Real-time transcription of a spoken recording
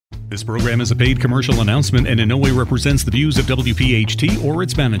This program is a paid commercial announcement and in no way represents the views of WPHT or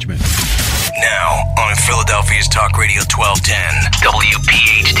its management. Now, on Philadelphia's Talk Radio 1210,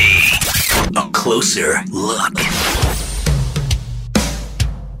 WPHT, a closer look.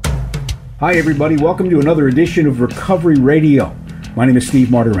 Hi, everybody. Welcome to another edition of Recovery Radio. My name is Steve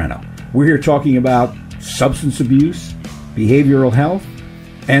Martirano. We're here talking about substance abuse, behavioral health,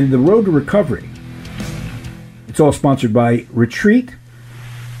 and the road to recovery. It's all sponsored by Retreat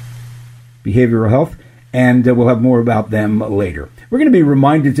Behavioral Health, and we'll have more about them later. We're going to be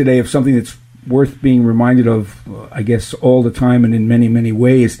reminded today of something that's worth being reminded of, I guess, all the time and in many, many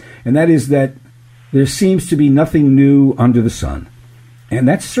ways, and that is that there seems to be nothing new under the sun. And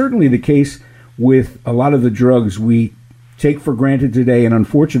that's certainly the case with a lot of the drugs we take for granted today and,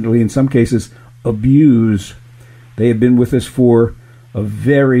 unfortunately, in some cases, abuse. They have been with us for a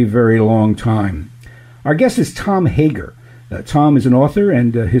very, very long time. Our guest is Tom Hager. Tom is an author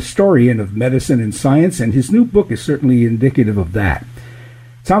and a historian of medicine and science, and his new book is certainly indicative of that.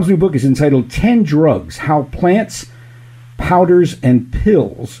 Tom's new book is entitled 10 Drugs, How Plants, Powders, and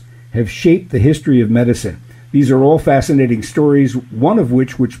Pills Have Shaped the History of Medicine. These are all fascinating stories, one of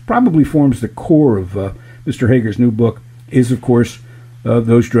which probably forms the core of Mr. Hager's new book, is, of course,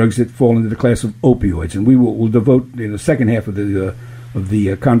 those drugs that fall into the class of opioids. And we'll devote in the second half of the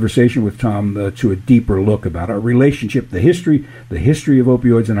conversation with Tom to a deeper look about our relationship, the history of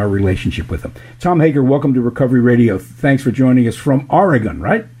opioids and our relationship with them. Tom Hager, welcome to Recovery Radio. Thanks for joining us from Oregon,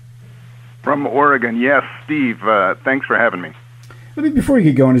 right? From Oregon, yes, Steve. Thanks for having me. Before you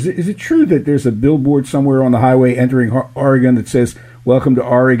get going, is it true that there's a billboard somewhere on the highway entering Oregon that says, "Welcome to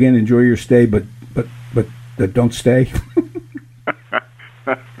Oregon, enjoy your stay, but don't stay"?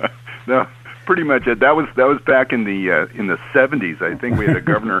 No. Pretty much it. That was back in the 70s. I think we had a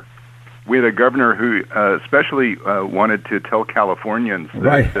governor. We had a governor who especially wanted to tell Californians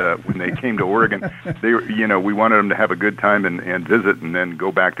that when they came to Oregon, we wanted them to have a good time and visit, and then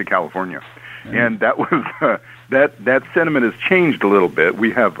go back to California. And that was that sentiment has changed a little bit.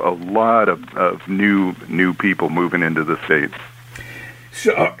 We have a lot of new people moving into the States.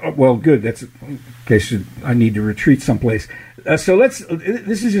 So, well, good. That's in case I need to retreat someplace. So this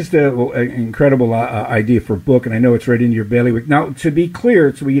is just an incredible idea for a book, and I know it's right in your bailiwick. Now, to be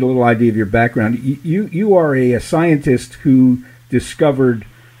clear, so we get a little idea of your background, you are a scientist who discovered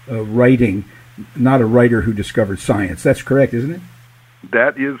writing, not a writer who discovered science. That's correct, isn't it?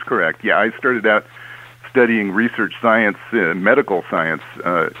 That is correct. Yeah, I started out studying research science, medical science,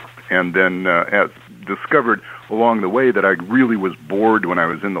 and then discovered along the way that I really was bored when I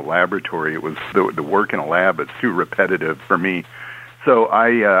was in the laboratory. It was the work in a lab. It's too repetitive for me. So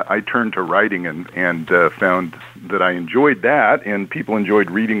I turned to writing and found that I enjoyed that, and people enjoyed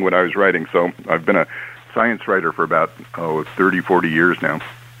reading what I was writing. So I've been a science writer for about 30, 40 years now.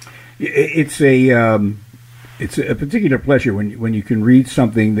 It's a particular pleasure when you can read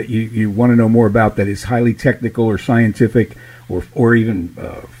something that you want to know more about that is highly technical or scientific or even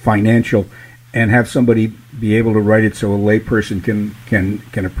financial, and have somebody be able to write it so a layperson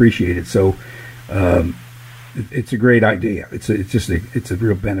can appreciate it. So it's a great idea. It's a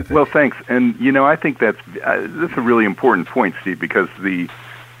real benefit. Well, thanks. And I think that's a really important point, Steve, because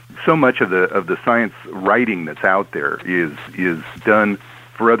so much of the science writing that's out there is done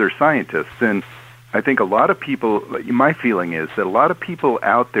for other scientists. And I think a lot of people, my feeling is that a lot of people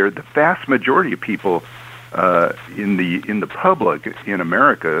out there, the vast majority of people in the public in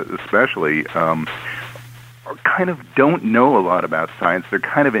America, especially, kind of don't know a lot about science. They're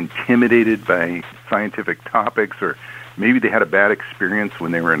kind of intimidated by scientific topics, or maybe they had a bad experience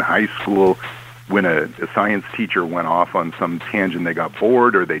when they were in high school when a science teacher went off on some tangent. They got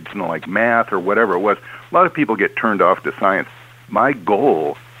bored, or they didn't like math, or whatever it was. A lot of people get turned off to science. My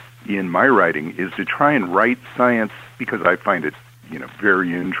goal in my writing is to try and write science because I find it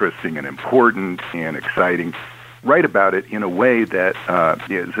very interesting and important and exciting. Write about it in a way that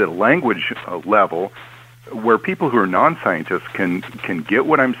is at a language level where people who are non-scientists can get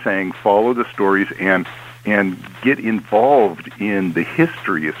what I'm saying, follow the stories, and get involved in the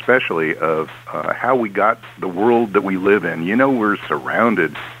history, especially of how we got the world that we live in. We're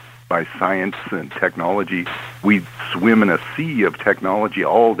surrounded by science and technology. We swim in a sea of technology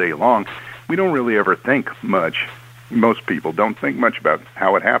all day long. We don't really ever think much. Most people don't think much about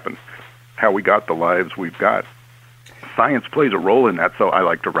how it happened, how we got the lives we've got. Science plays a role in that, so I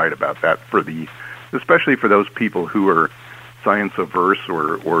like to write about that especially for those people who are science averse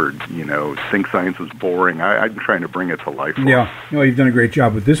or think science is boring. I'm trying to bring it to life. Yeah, you've done a great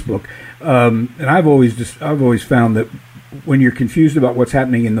job with this book, and I've always found that when you're confused about what's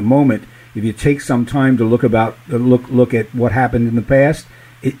happening in the moment, if you take some time to look at what happened in the past,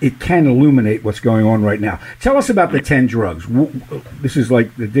 it can illuminate what's going on right now. Tell us about the 10 drugs. This is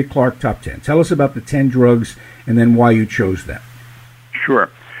like the Dick Clark Top 10. Tell us about the 10 drugs and then why you chose them. Sure.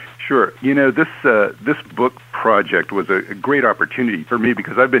 You know, this book project was a great opportunity for me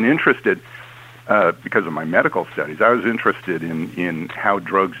because I've been interested, because of my medical studies, I was interested in how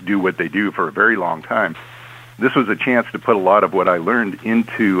drugs do what they do for a very long time. This was a chance to put a lot of what I learned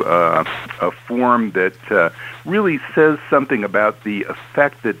into a form that really says something about the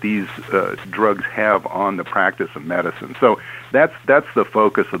effect that these drugs have on the practice of medicine. So that's the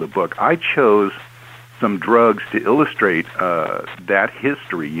focus of the book. I chose some drugs to illustrate that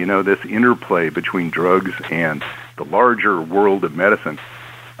history, you know, this interplay between drugs and the larger world of medicine.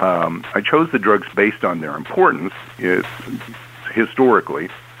 I chose the drugs based on their importance historically,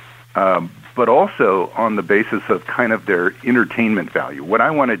 but also on the basis of kind of their entertainment value. What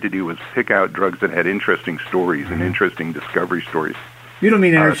I wanted to do was pick out drugs that had interesting stories and interesting discovery stories. You don't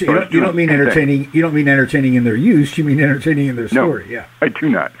mean you don't mean entertaining. You don't mean entertaining in their use. You mean entertaining in their story. No, yeah, I do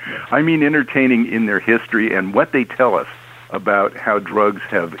not. I mean entertaining in their history and what they tell us about how drugs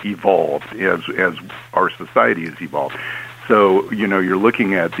have evolved as our society has evolved. So, you know, you're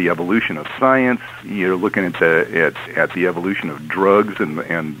looking at the evolution of science, you're looking at the evolution of drugs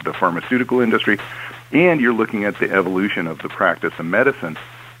and the pharmaceutical industry, and you're looking at the evolution of the practice of medicine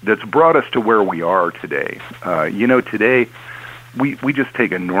that's brought us to where we are today. You know, today we just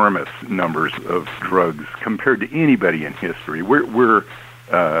take enormous numbers of drugs compared to anybody in history.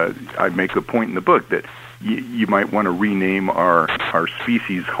 I make a point in the book that you might want to rename our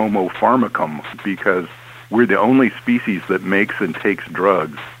species Homo pharmacum because we're the only species that makes and takes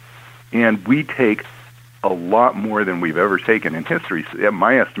drugs, and we take a lot more than we've ever taken in history.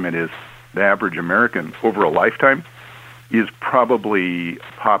 My estimate is the average American over a lifetime is probably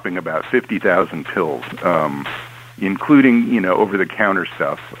popping about 50,000 pills, including, you know, over-the-counter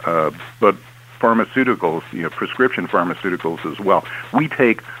stuff, but pharmaceuticals, you know, prescription pharmaceuticals as well. We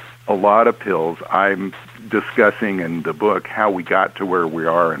take a lot of pills. I'm discussing in the book how we got to where we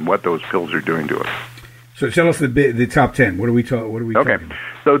are and what those pills are doing to us. So tell us the top 10. What are we talking about?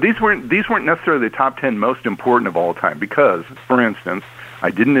 So these weren't necessarily the top 10 most important of all time because, for instance, I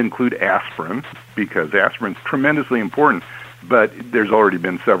didn't include aspirin because aspirin's tremendously important, but there's already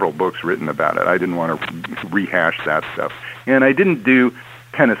been several books written about it. I didn't want to rehash that stuff. And I didn't do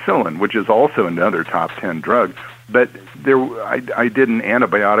penicillin, which is also another top 10 drug, but I did an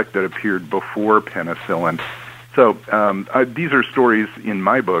antibiotic that appeared before penicillin. So these are stories in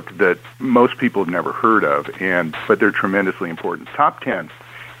my book that most people have never heard of, but they're tremendously important. Top 10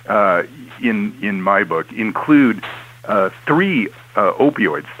 in my book include three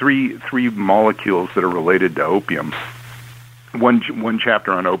opioids, three molecules that are related to opium. One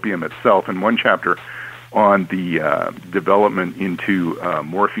chapter on opium itself, and one chapter on the development into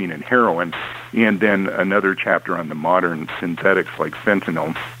morphine and heroin, and then another chapter on the modern synthetics like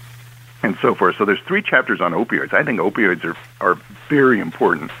fentanyl and so forth. So there's three chapters on opioids. I think opioids are very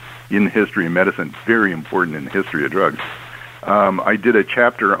important in the history of medicine, very important in the history of drugs. I did a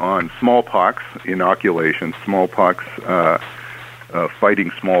chapter on smallpox inoculation, fighting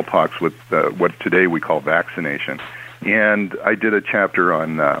smallpox with what today we call vaccination. And I did a chapter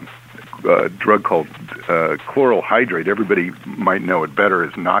on a drug called chloral hydrate. Everybody might know it better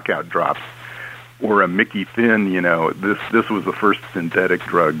as knockout drops or a Mickey Finn. You know, this was the first synthetic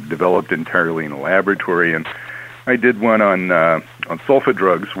drug developed entirely in a laboratory. And I did one on sulfa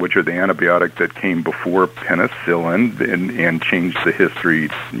drugs, which are the antibiotic that came before penicillin and changed the history.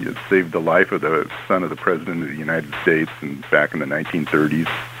 It saved the life of the son of the President of the United States back in the 1930s.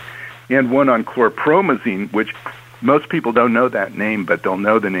 And one on chlorpromazine, which most people don't know that name, but they'll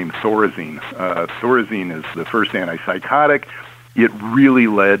know the name Thorazine. Thorazine is the first antipsychotic. It really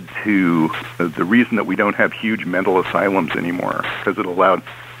led to the reason that we don't have huge mental asylums anymore, because it allowed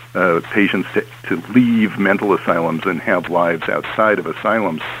patients to leave mental asylums and have lives outside of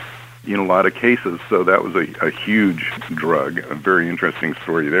asylums in a lot of cases. So that was a huge drug, a very interesting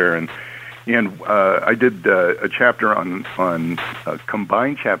story there. And I did a chapter on a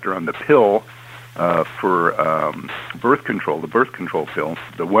combined chapter on the pill for birth control, the birth control pill.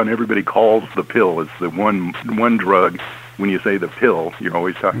 The one everybody calls the pill is the one drug. When you say the pill, you're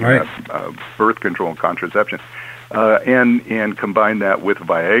always talking about birth control and contraception. And combine that with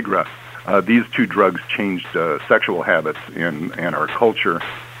Viagra. These two drugs changed sexual habits in our culture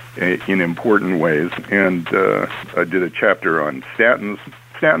in important ways. And I did a chapter on statins.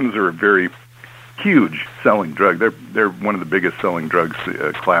 Statins are a very huge selling drug. They're one of the biggest selling drugs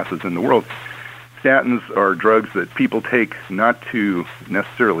classes in the world. Statins are drugs that people take not to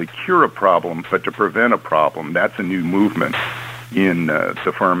necessarily cure a problem, but to prevent a problem. That's a new movement. in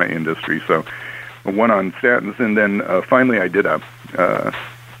the pharma industry. So one on statins, and then finally I did a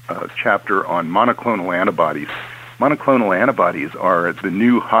chapter on monoclonal antibodies. Monoclonal antibodies are the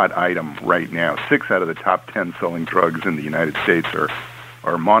new hot item right now. 6 out of the top 10 selling drugs in the United States are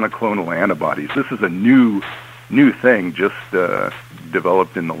monoclonal antibodies. This is a new thing, just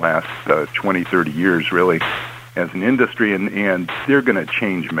developed in the last 20, 30 years, really, as an industry, and they're going to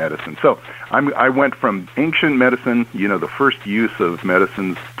change medicine. So I went from ancient medicine, the first use of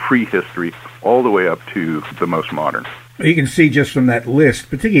medicines prehistory, all the way up to the most modern. You can see just from that list,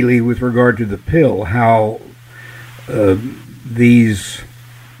 particularly with regard to the pill, how these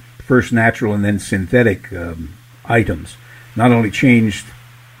first natural and then synthetic items not only changed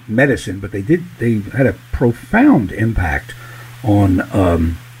medicine, but they had a profound impact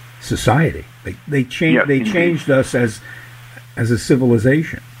on society. They changed us as a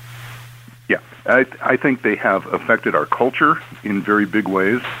civilization. Yeah, I think they have affected our culture in very big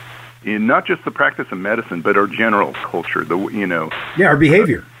ways, in not just the practice of medicine, but our general culture. Our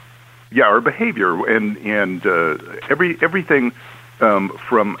behavior. Our behavior and everything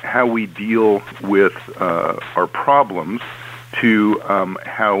from how we deal with our problems to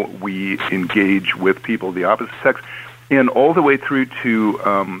how we engage with people of the opposite sex, and all the way through to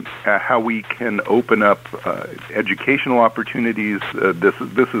how we can open up educational opportunities. This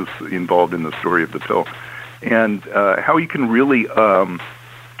is involved in the story of the pill, and how you can really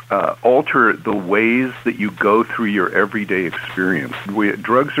alter the ways that you go through your everyday experience.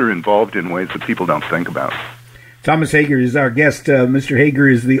 Drugs are involved in ways that people don't think about. Thomas Hager is our guest. Mr. Hager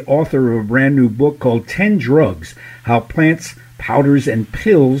is the author of a brand new book called 10 Drugs, How Plants, Powders, and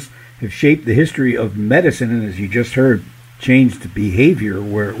Pills Have Shaped the History of Medicine, and as you just heard, changed behavior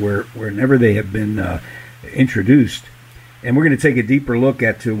wherever they have been introduced. And we're going to take a deeper look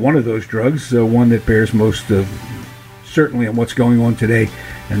at one of those drugs, one that bears most certainly on what's going on today,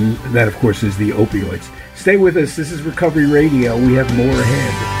 and that, of course, is the opioids. Stay with us. This is Recovery Radio. We have more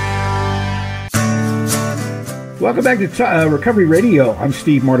ahead. Welcome back to Recovery Radio. I'm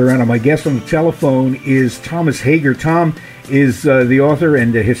Steve Martirano. My guest on the telephone is Thomas Hager. Tom is the author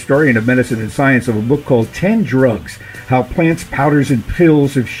and a historian of medicine and science of a book called 10 Drugs, How Plants, Powders, and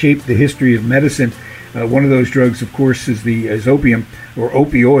Pills Have Shaped the History of Medicine. One of those drugs, of course, is opium, or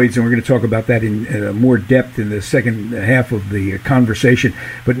opioids, and we're going to talk about that in more depth in the second half of the conversation.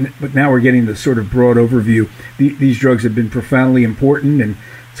 But now we're getting the sort of broad overview. These drugs have been profoundly important, and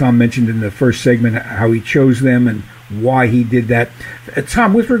Tom mentioned in the first segment how he chose them and why he did that.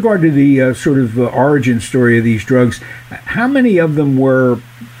 Tom, with regard to the sort of origin story of these drugs, how many of them were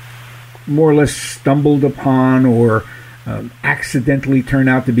more or less stumbled upon or accidentally turn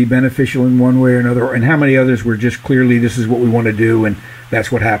out to be beneficial in one way or another, and how many others were just clearly this is what we want to do and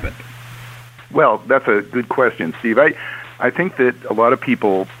that's what happened? Well, that's a good question, Steve. I think that a lot of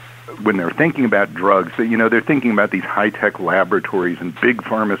people, when they're thinking about drugs, they're thinking about these high-tech laboratories and big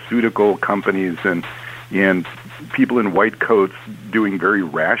pharmaceutical companies and people in white coats doing very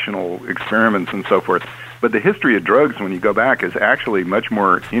rational experiments and so forth. But the history of drugs, when you go back, is actually much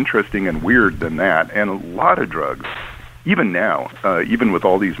more interesting and weird than that. And a lot of drugs, even now, even with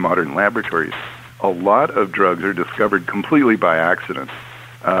all these modern laboratories, a lot of drugs are discovered completely by accident.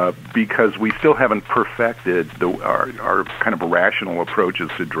 Because we still haven't perfected our kind of rational approaches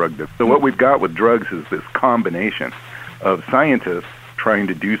to drug development. So what we've got with drugs is this combination of scientists trying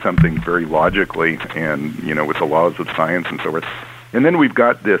to do something very logically and, with the laws of science and so forth. And then we've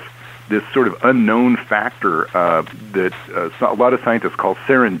got this sort of unknown factor that a lot of scientists call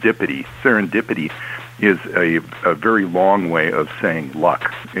serendipity. Serendipity is a very long way of saying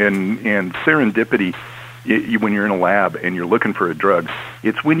luck. And serendipity, when you're in a lab and you're looking for a drug,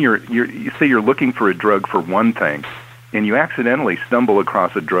 it's when you say you're looking for a drug for one thing, and you accidentally stumble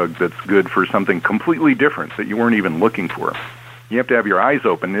across a drug that's good for something completely different that you weren't even looking for. You have to have your eyes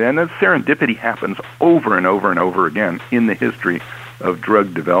open, and that serendipity happens over and over and over again in the history of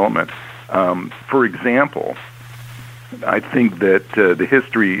drug development. For example, I think that the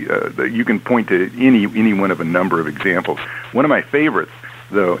history, that you can point to any one of a number of examples. One of my favorites,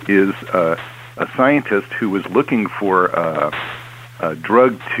 though, is a scientist who was looking for a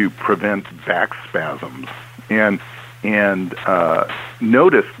drug to prevent back spasms, and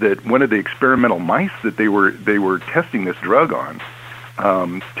noticed that one of the experimental mice that they were testing this drug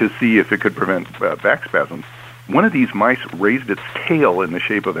on to see if it could prevent back spasms, one of these mice raised its tail in the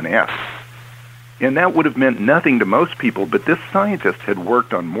shape of an S. And that would have meant nothing to most people, but this scientist had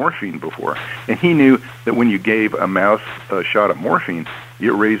worked on morphine before, and he knew that when you gave a mouse a shot of morphine,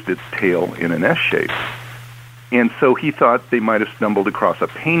 it raised its tail in an S shape. And so he thought they might have stumbled across a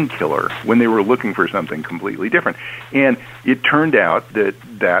painkiller when they were looking for something completely different. And it turned out that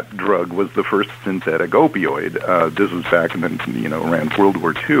that drug was the first synthetic opioid. This was back in the, around World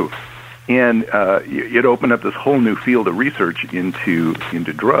War II. And it opened up this whole new field of research into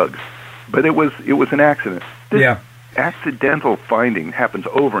drugs. But it was an accident. This accidental finding happens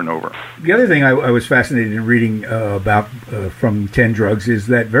over and over. The other thing I was fascinated in reading about from 10 drugs is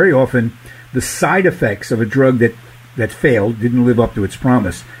that very often the side effects of a drug that failed, didn't live up to its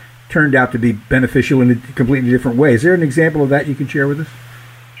promise, turned out to be beneficial in a completely different way. Is there an example of that you can share with us?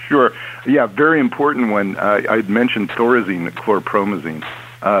 Sure. Yeah, very important one. I'd mentioned Thorazine, chlorpromazine.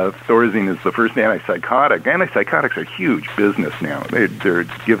 Thorazine is the first antipsychotic. Antipsychotics are huge business now. They're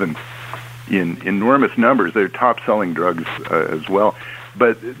given in enormous numbers. They're top-selling drugs as well.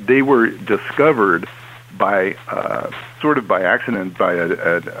 But they were discovered by sort of by accident by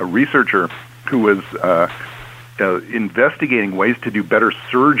a researcher who was investigating ways to do better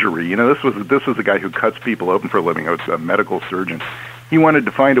surgery. This was a guy who cuts people open for a living. He was a medical surgeon. He wanted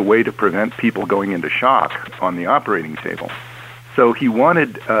to find a way to prevent people going into shock on the operating table. So he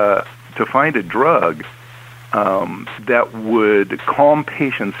wanted to find a drug that would calm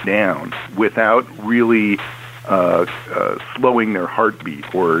patients down without really slowing their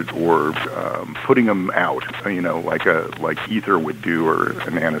heartbeat or putting them out, like ether would do or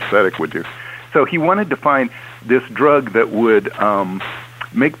an anesthetic would do. So he wanted to find this drug that would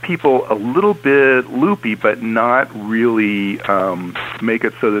make people a little bit loopy, but not really make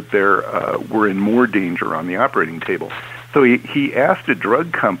it so that we're in more danger on the operating table. So he asked a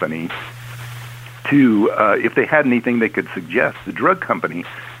drug company to, if they had anything they could suggest. The drug company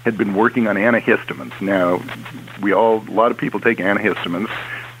had been working on antihistamines. Now, a lot of people take antihistamines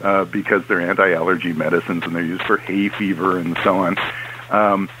because they're anti-allergy medicines and they're used for hay fever and so on.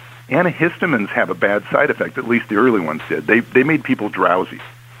 Antihistamines have a bad side effect, at least the early ones did. They made people drowsy.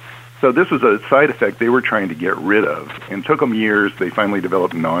 So this was a side effect they were trying to get rid of. And it took them years. They finally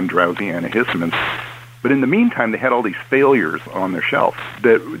developed non-drowsy antihistamines. But in the meantime, they had all these failures on their shelf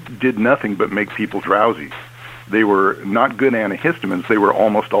that did nothing but make people drowsy. They were not good antihistamines. They were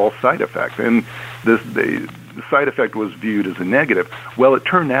almost all side effects. And the side effect was viewed as a negative. Well, it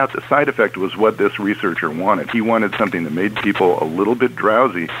turned out the side effect was what this researcher wanted. He wanted something that made people a little bit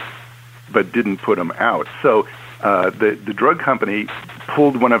drowsy but didn't put them out. So the drug company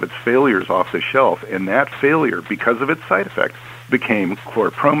pulled one of its failures off the shelf, and that failure, because of its side effects, became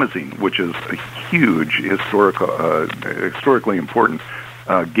chlorpromazine, which is a huge historically important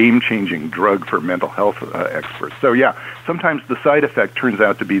game-changing drug for mental health experts. So yeah, sometimes the side effect turns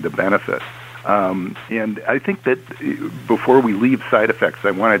out to be the benefit. And I think that before we leave side effects,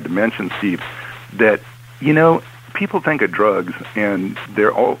 I wanted to mention, Steve, that, people think of drugs and they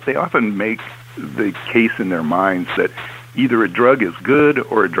often make the case in their minds that either a drug is good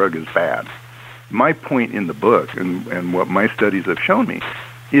or a drug is bad. My point in the book, and what my studies have shown me,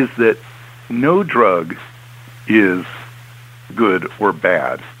 is that no drug is good or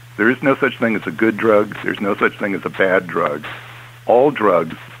bad. There is no such thing as a good drug. There's no such thing as a bad drug. All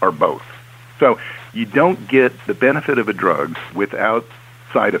drugs are both. So you don't get the benefit of a drug without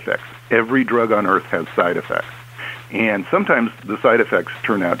side effects. Every drug on earth has side effects. And sometimes the side effects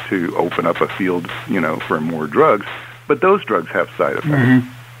turn out to open up a field, for more drugs, but those drugs have side effects. Mm-hmm.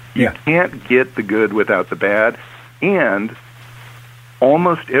 You can't get the good without the bad, and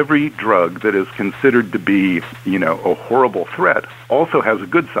almost every drug that is considered to be, a horrible threat also has a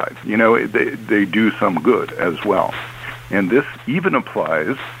good side. They do some good as well. And this even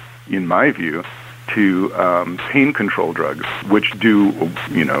applies, in my view, to pain control drugs, which do,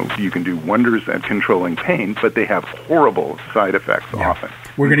 you can do wonders at controlling pain, but they have horrible side effects often.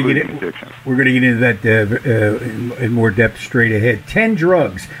 We're going to get into that in more depth straight ahead. 10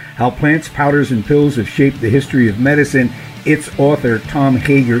 drugs: How Plants, Powders, and Pills Have Shaped the History of Medicine. Its author, Tom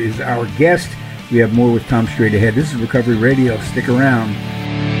Hager, is our guest. We have more with Tom straight ahead. This is Recovery Radio. Stick around.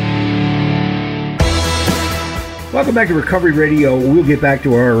 Welcome back to Recovery Radio. We'll get back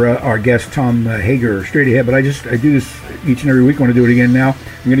to our guest, Tom Hager, straight ahead, but I do this each and every week. I want to do it again now.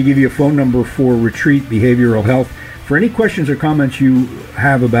 I'm going to give you a phone number for Retreat Behavioral Health. For any questions or comments you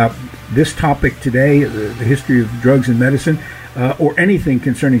have about this topic today, the history of drugs and medicine, or anything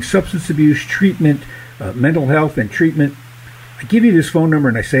concerning substance abuse, treatment, mental health, and treatment, I give you this phone number,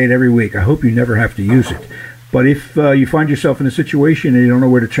 and I say it every week. I hope you never have to use it. But if you find yourself in a situation and you don't know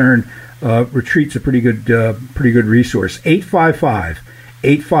where to turn, Retreat's a pretty good resource.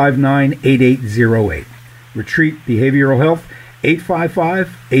 855-859-8808. Retreat Behavioral Health,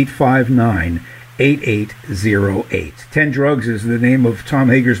 855-859-8808. 10 Drugs is the name of Tom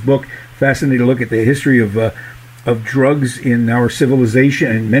Hager's book. Fascinating look at the history of of drugs in our civilization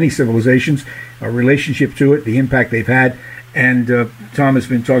and many civilizations, our relationship to it, the impact they've had. And Tom has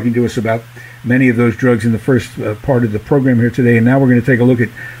been talking to us about many of those drugs in the first part of the program here today. And now we're going to take a look at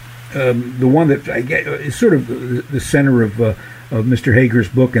the one that I get is sort of the center of Mr. Hager's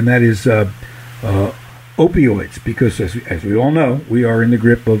book, and that is opioids, because as we all know, we are in the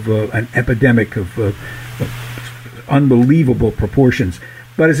grip of an epidemic of unbelievable proportions.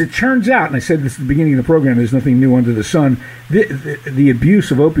 But as it turns out, and I said this at the beginning of the program, there's nothing new under the sun. The abuse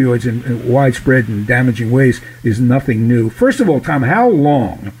of opioids in widespread and damaging ways is nothing new. First of all, Tom, how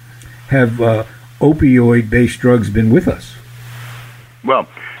long have opioid-based drugs been with us? Well,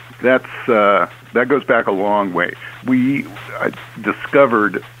 that goes back a long way. We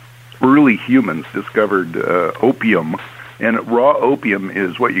early humans discovered opium, and raw opium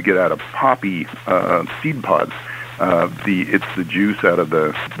is what you get out of poppy seed pods. It's the juice out of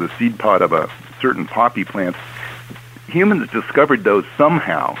the seed pod of a certain poppy plant. Humans discovered those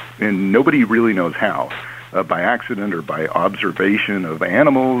somehow, and nobody really knows how, by accident or by observation of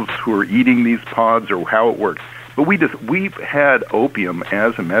animals who are eating these pods, or how it works. But we've had opium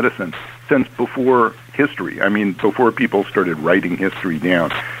as a medicine since before history. I mean, before people started writing history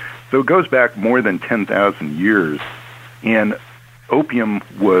down. So it goes back more than 10,000 years, and opium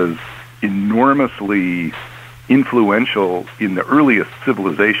was enormously influential in the earliest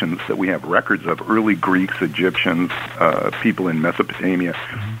civilizations that we have records of, early Greeks, Egyptians, people in Mesopotamia.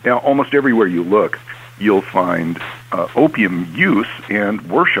 Now, almost everywhere you look, you'll find opium use and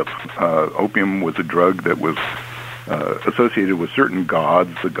worship. Opium was a drug that was associated with certain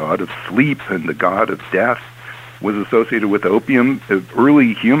gods. The god of sleep and the god of death was associated with opium.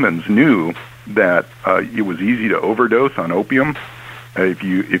 Early humans knew that it was easy to overdose on opium. If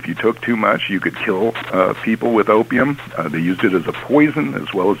you took too much, you could kill people with opium. They used it as a poison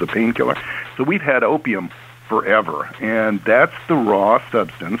as well as a painkiller. So we've had opium forever, and that's the raw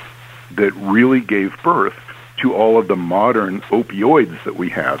substance that really gave birth to all of the modern opioids that we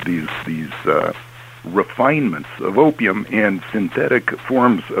have. These refinements of opium and synthetic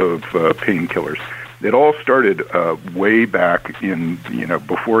forms of painkillers. It all started way back in,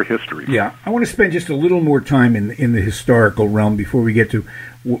 before history. Yeah, I want to spend just a little more time in the historical realm before we get to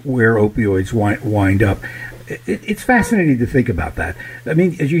where opioids wind up. It's fascinating to think about that. I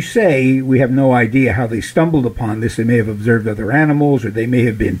mean, as you say, we have no idea how they stumbled upon this. They may have observed other animals, or they may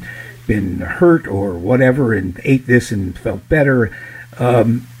have been hurt or whatever and ate this and felt better.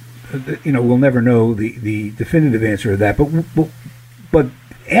 We'll never know the definitive answer to that. But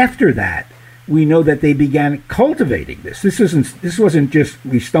after that, we know that they began cultivating this. This wasn't just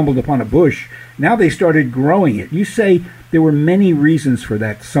we stumbled upon a bush. Now they started growing it. You say there were many reasons for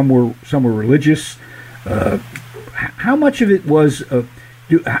that. Some were religious. How much of it was?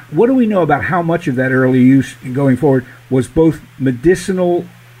 What do we know about how much of that early use going forward was both medicinal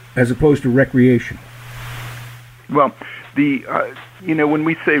as opposed to recreational? Well, when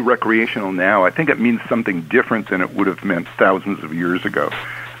we say recreational now, I think it means something different than it would have meant thousands of years ago.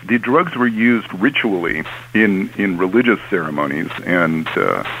 The drugs were used ritually in religious ceremonies and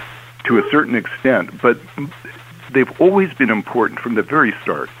to a certain extent, but they've always been important from the very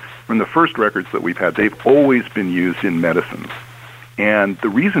start. From the first records that we've had, they've always been used in medicines. And the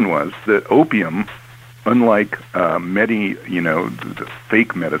reason was that opium, unlike many, the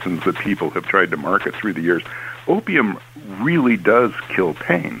fake medicines that people have tried to market through the years, opium really does kill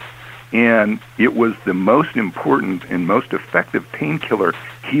pain. And it was the most important and most effective painkiller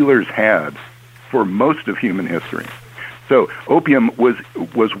healers had for most of human history. So opium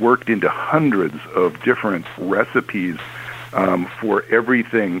was worked into hundreds of different recipes for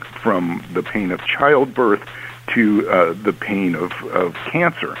everything from the pain of childbirth to the pain of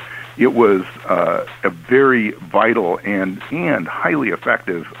cancer. It was a very vital and highly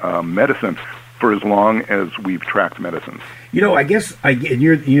effective medicine for as long as we've tracked medicines. I guess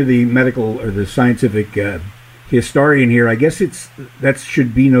you're the medical or the scientific historian here. I guess that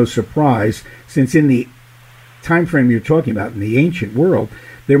should be no surprise, since in the time frame you're talking about in the ancient world,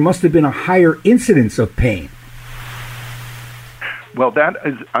 there must have been a higher incidence of pain. Well, that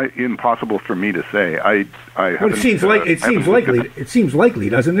is impossible for me to say. It seems likely,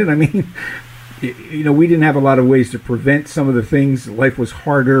 doesn't it? I mean, we didn't have a lot of ways to prevent some of the things. Life was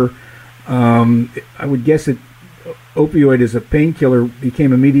harder. I would guess that opioid as a painkiller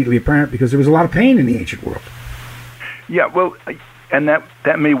became immediately apparent because there was a lot of pain in the ancient world. Yeah, well, and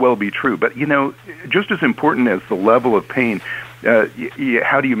that may well be true. But, just as important as the level of pain,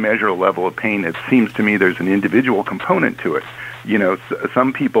 how do you measure a level of pain? It seems to me there's an individual component to it.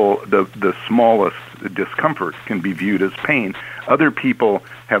 Some people, the smallest discomfort can be viewed as pain. Other people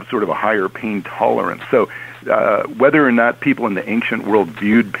have sort of a higher pain tolerance. So whether or not people in the ancient world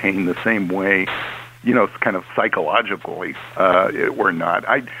viewed pain the same way, kind of psychologically or not,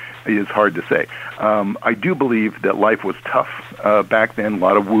 it is hard to say. I do believe that life was tough back then, a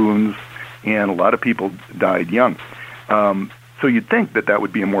lot of wounds, and a lot of people died young. So you'd think that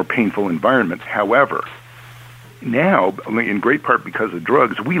would be a more painful environment. However, now, in great part because of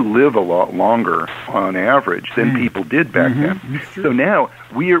drugs, we live a lot longer on average than people did back then. So now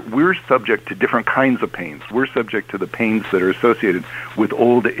we're subject to different kinds of pains. We're subject to the pains that are associated with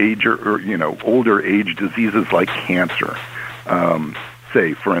old age or older age diseases like cancer,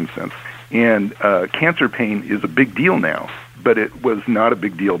 say, for instance. And cancer pain is a big deal now, but it was not a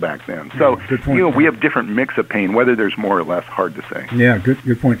big deal back then. So, we have different mix of pain. Whether there's more or less, hard to say. Yeah,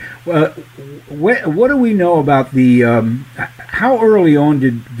 good point. What do we know about the, how early on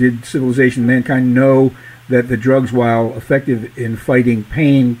did civilization, mankind, know that the drugs, while effective in fighting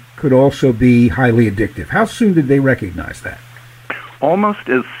pain, could also be highly addictive? How soon did they recognize that? Almost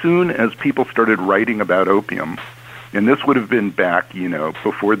as soon as people started writing about opium. And this would have been back,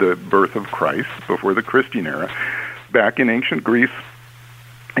 before the birth of Christ, before the Christian era, back in ancient Greece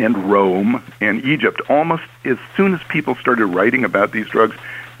and Rome and Egypt. Almost as soon as people started writing about these drugs,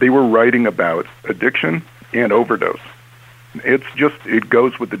 they were writing about addiction and overdose. It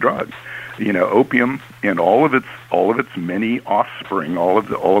goes with the drugs. Opium and all of its many offspring, all of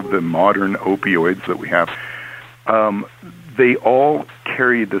the modern opioids that we have, they all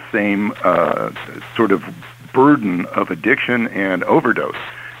carry the same sort of burden of addiction and overdose,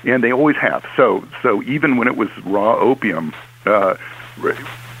 and they always have. So even when it was raw opium,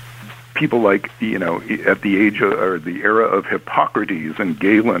 people like at the age or the era of Hippocrates and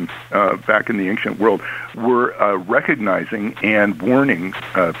Galen back in the ancient world were recognizing and warning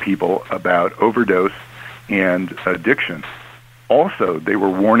people about overdose and addiction. Also, they were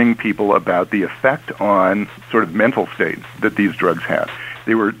warning people about the effect on sort of mental state that these drugs had.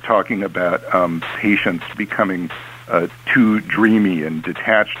 They were talking about patients becoming too dreamy and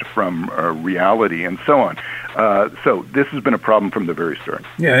detached from reality and so on. So this has been a problem from the very start.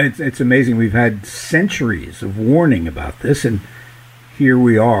 Yeah, it's amazing. We've had centuries of warning about this, and here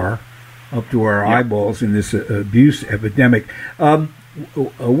we are up to our eyeballs in this abuse epidemic.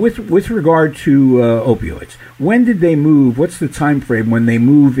 With regard to opioids, when did they move? What's the time frame when they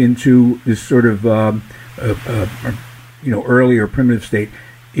move into this sort of earlier primitive state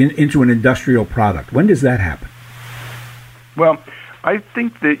into an industrial product? When does that happen? Well, I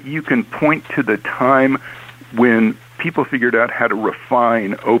think that you can point to the time when people figured out how to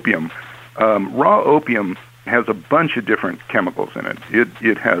refine opium. Raw opium has a bunch of different chemicals in it.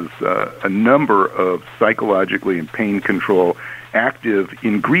 It has a number of psychologically and pain control active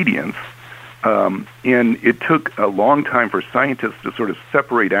ingredients, and it took a long time for scientists to sort of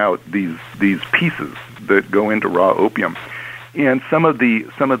separate out these pieces that go into raw opium. And some of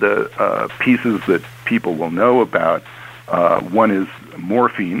the pieces that people will know about, one is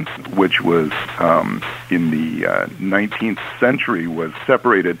morphine, which was in the 19th century was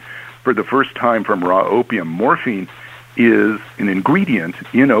separated for the first time from raw opium. Morphine is an ingredient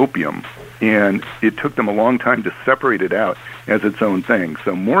in opium, and it took them a long time to separate it out as its own thing.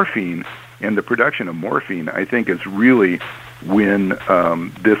 So morphine and the production of morphine, I think, is really when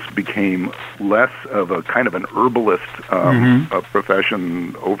this became less of a kind of an herbalist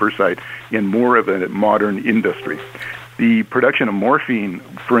profession oversight and more of a modern industry. The production of morphine,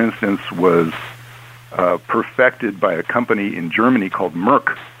 for instance, was perfected by a company in Germany called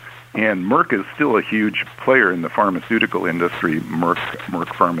Merck. And Merck is still a huge player in the pharmaceutical industry, Merck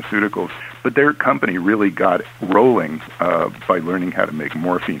Pharmaceuticals. But their company really got rolling by learning how to make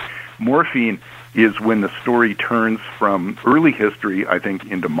morphine. Morphine is when the story turns from early history, I think,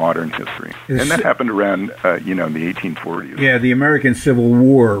 into modern history. And that happened around, in the 1840s. Yeah, the American Civil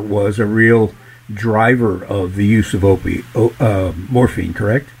War was a real driver of the use of morphine,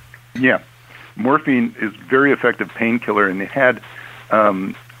 correct? Yeah. Morphine is a very effective painkiller, and the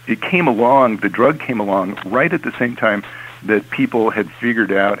drug came along right at the same time that people had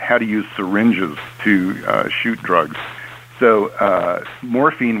figured out how to use syringes to shoot drugs. So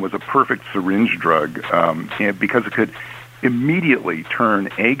morphine was a perfect syringe drug and because it could immediately turn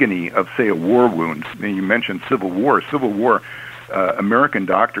agony of, say, a war wound. And you mentioned Civil War. American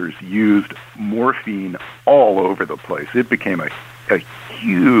doctors used morphine all over the place. It became a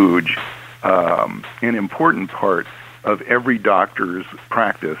huge and important part of every doctor's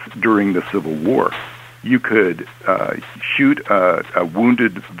practice during the Civil War. You could shoot a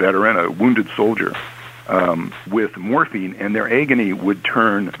wounded veteran, a wounded soldier, with morphine, and their agony would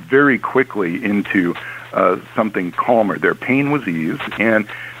turn very quickly into something calmer. Their pain was eased, and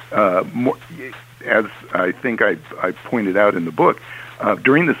as I think I pointed out in the book,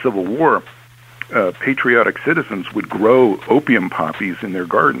 during the Civil War, patriotic citizens would grow opium poppies in their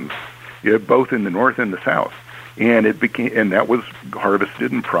gardens, both in the North and the South. And that was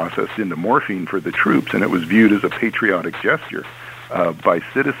harvested and processed into morphine for the troops, and it was viewed as a patriotic gesture by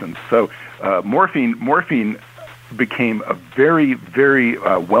citizens. So morphine became a very, very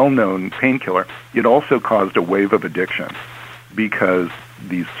well-known painkiller. It also caused a wave of addiction because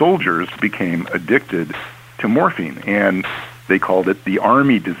these soldiers became addicted to morphine, and they called it the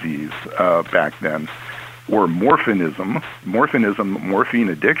army disease back then, or morphinism. Morphine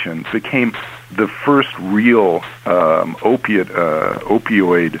addiction became the first real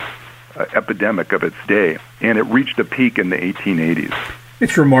opioid epidemic of its day, and it reached a peak in the 1880s.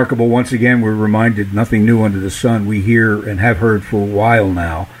 It's remarkable. Once again, we're reminded nothing new under the sun. We hear and have heard for a while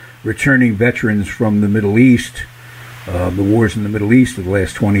now, returning veterans from the Middle East, the wars in the Middle East of the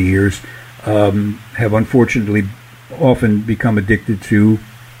last 20 years, have unfortunately often become addicted to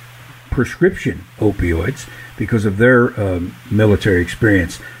prescription opioids because of their military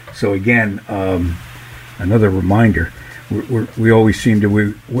experience. So again, another reminder, we always seem to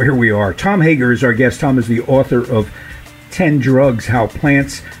where we are. Tom Hager is our guest. Tom is the author of 10 Drugs: How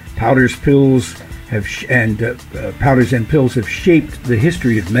Plants, Powders, Pills Powders and Pills Have Shaped the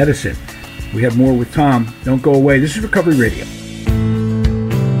History of Medicine. We have more with Tom. Don't go away. This is Recovery Radio.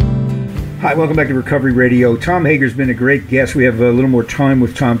 Hi, welcome back to Recovery Radio. Tom Hager's been a great guest. We have a little more time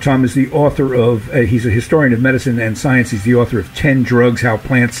with Tom. Tom is the author of, he's a historian of medicine and science. He's the author of 10 Drugs: How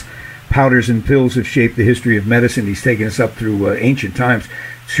Plants, Powders, and Pills Have Shaped the History of Medicine. He's taken us up through ancient times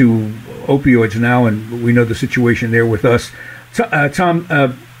to opioids now, and we know the situation there with us. Tom,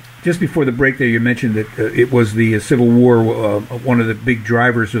 just before the break there, you mentioned that it was the Civil War, one of the big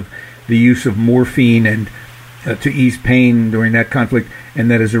drivers of the use of morphine and to ease pain during that conflict,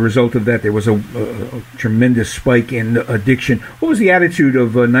 and that as a result of that, there was a tremendous spike in addiction. What was the attitude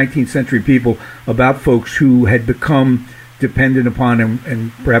of 19th century people about folks who had become dependent upon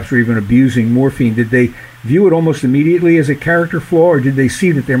and perhaps were even abusing morphine? Did they view it almost immediately as a character flaw, or did they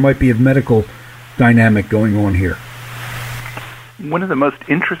see that there might be a medical dynamic going on here? One of the most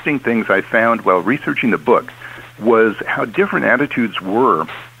interesting things I found while researching the book was how different attitudes were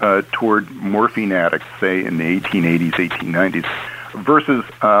toward morphine addicts, say in the 1880s, 1890s, versus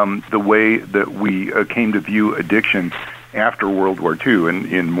the way that we came to view addiction after World War II and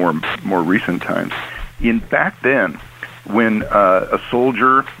in more recent times. Back then, when a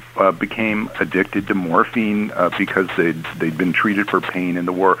soldier became addicted to morphine because they'd been treated for pain in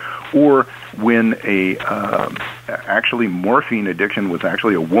the war, or when actually morphine addiction was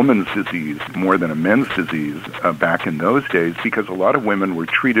actually a woman's disease more than a men's disease back in those days, because a lot of women were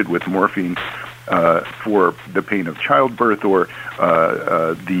treated with morphine for the pain of childbirth, or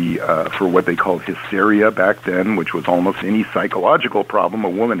for what they called hysteria back then, which was almost any psychological problem a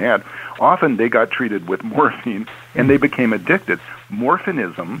woman had. Often they got treated with morphine and they became addicted.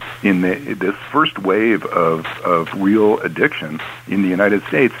 Morphinism, in this first wave of real addiction in the United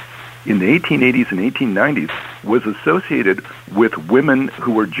States in the 1880s and 1890s, was associated with women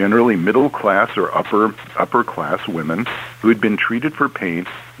who were generally middle class or upper class women who had been treated for pain,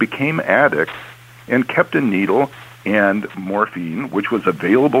 became addicts, and kept a needle and morphine, which was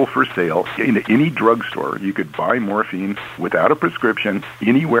available for sale in any drugstore. You could buy morphine without a prescription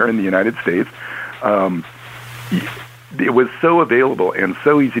anywhere in the United States. It was so available and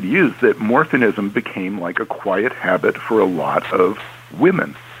so easy to use that morphinism became like a quiet habit for a lot of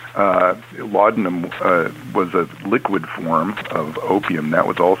women. Laudanum was a liquid form of opium that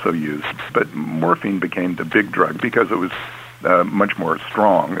was also used, but morphine became the big drug because it was much more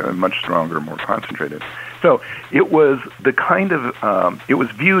strong, much stronger, more concentrated. So it was the kind of, it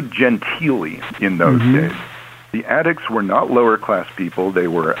was viewed genteelly in those days. The addicts were not lower class people, they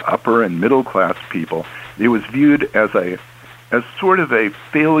were upper and middle class people. It was viewed as sort of a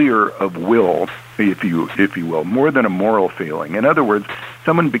failure of will, if you will, more than a moral failing. In other words,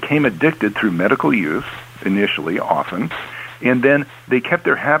 someone became addicted through medical use, initially, often, and then they kept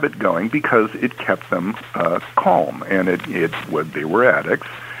their habit going because it kept them calm, and they were addicts.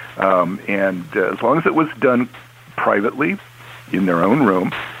 And as long as it was done privately in their own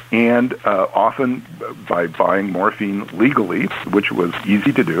room, and often by buying morphine legally, which was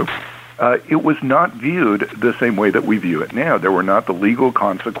easy to do, it was not viewed the same way that we view it now. There were not the legal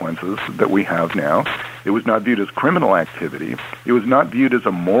consequences that we have now. It was not viewed as criminal activity. It was not viewed as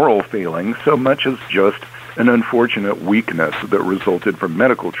a moral failing so much as just an unfortunate weakness that resulted from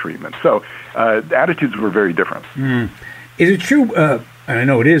medical treatment. So attitudes were very different. Is it true, and I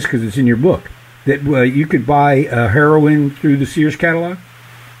know it is because it's in your book, that you could buy heroin through the Sears catalog?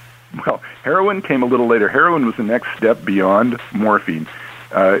 Well, Heroin came a little later. Heroin was the next step beyond morphine.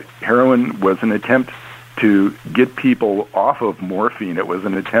 Heroin was an attempt to get people off of morphine. It was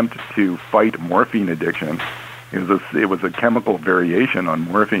an attempt to fight morphine addiction. It was a chemical variation on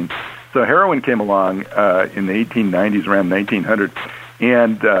morphine. So heroin came along in the 1890s, around 1900,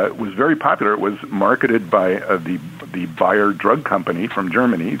 and was very popular. It was marketed by the Bayer drug company from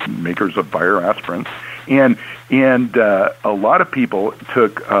Germany, makers of Bayer aspirin, and a lot of people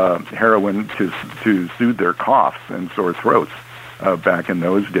took heroin to soothe their coughs and sore throats. Back in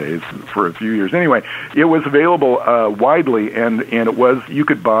those days, for a few years. Anyway, it was available widely, and you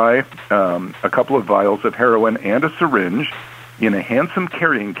could buy a couple of vials of heroin and a syringe in a handsome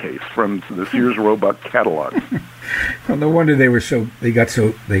carrying case from the Sears Roebuck catalog. Well, no wonder they got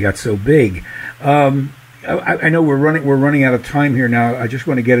so big. I know we're running out of time here now. I just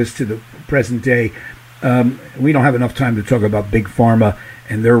want to get us to the present day. We don't have enough time to talk about Big Pharma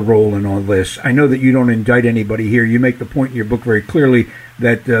and their role in all this. I know that you don't indict anybody here. You make the point in your book very clearly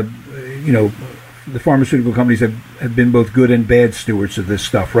that the pharmaceutical companies have been both good and bad stewards of this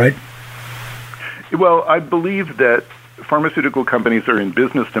stuff, right? Well, I believe that pharmaceutical companies are in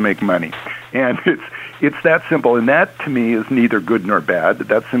business to make money, and it's that simple. And that, to me, is neither good nor bad.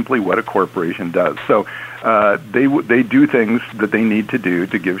 That's simply what a corporation does. So they do things that they need to do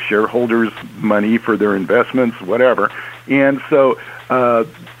to give shareholders money for their investments, whatever. And so,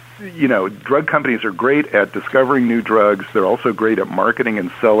 drug companies are great at discovering new drugs. They're also great at marketing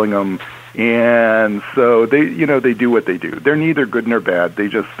and selling them. And so they do what they do. They're neither good nor bad. They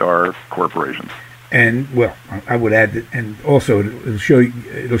just are corporations. And, well, I would add that, and also it'll show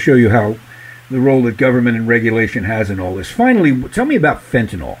you how the role that government and regulation has in all this. Finally, tell me about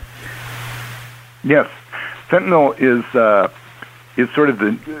fentanyl. Yes, fentanyl is sort of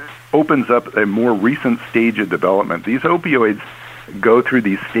opens up a more recent stage of development. These opioids go through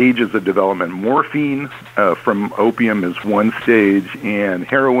these stages of development. Morphine from opium is one stage, and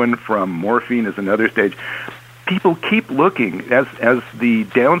heroin from morphine is another stage. People keep looking as the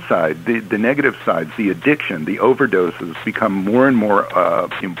downside, the negative sides, the addiction, the overdoses become more and more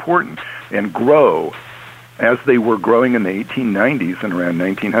important and grow as they were growing in the 1890s and around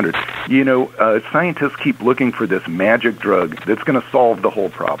 1900. Scientists keep looking for this magic drug that's going to solve the whole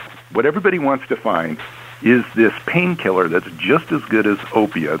problem. What everybody wants to find is this painkiller that's just as good as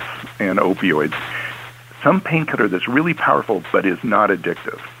opiates and opioids. Some painkiller that's really powerful but is not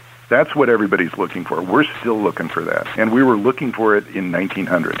addictive. That's what everybody's looking for. We're still looking for that. And we were looking for it in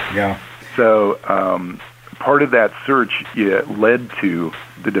 1900. Yeah. So part of that search led to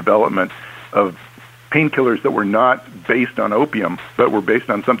the development of painkillers that were not based on opium, but were based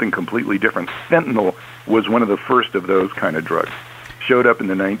on something completely different. Fentanyl was one of the first of those kind of drugs. Showed up in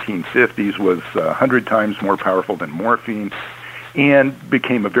the 1950s, was 100 times more powerful than morphine, and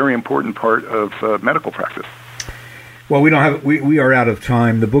became a very important part of medical practice. Well, we are out of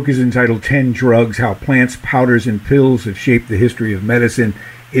time. The book is entitled 10 Drugs, How Plants, Powders, and Pills Have Shaped the History of Medicine.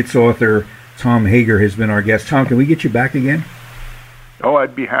 Its author, Tom Hager, has been our guest. Tom, can we get you back again? Oh,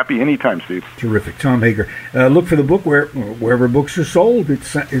 I'd be happy anytime, Steve. Terrific. Tom Hager. Look for the book wherever books are sold.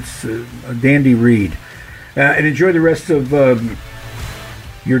 It's a dandy read. And enjoy the rest of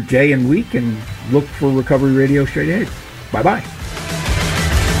your day and week, and look for Recovery Radio straight ahead. Bye-bye.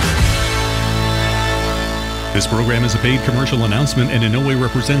 This program is a paid commercial announcement and in no way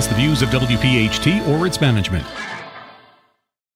represents the views of WPHT or its management.